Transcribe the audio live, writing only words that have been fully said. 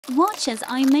Watch as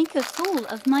I make a fool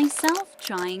of myself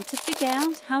trying to figure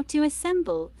out how to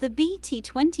assemble the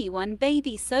BT21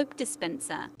 baby soap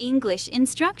dispenser. English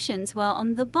instructions were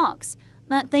on the box,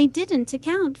 but they didn't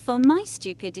account for my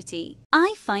stupidity.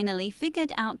 I finally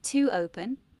figured out to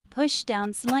open, push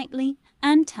down slightly,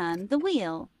 and turn the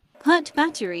wheel. Put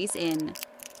batteries in.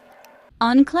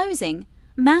 On closing,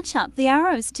 match up the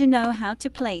arrows to know how to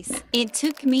place. It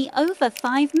took me over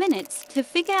 5 minutes to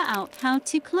figure out how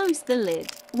to close the lid.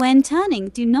 When turning,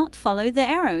 do not follow the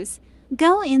arrows.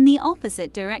 Go in the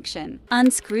opposite direction.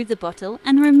 Unscrew the bottle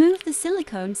and remove the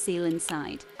silicone seal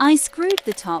inside. I screwed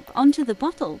the top onto the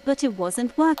bottle, but it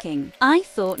wasn't working. I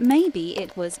thought maybe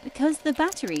it was because the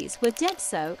batteries were dead,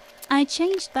 so I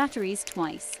changed batteries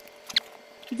twice.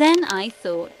 Then I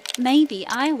thought maybe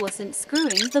I wasn't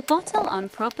screwing the bottle on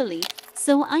properly,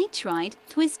 so I tried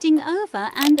twisting over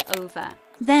and over.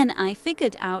 Then I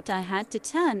figured out I had to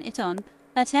turn it on,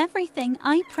 but everything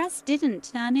I pressed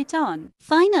didn't turn it on.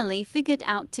 Finally figured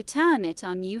out to turn it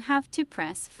on you have to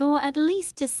press for at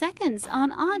least 2 seconds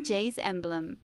on RJ's emblem.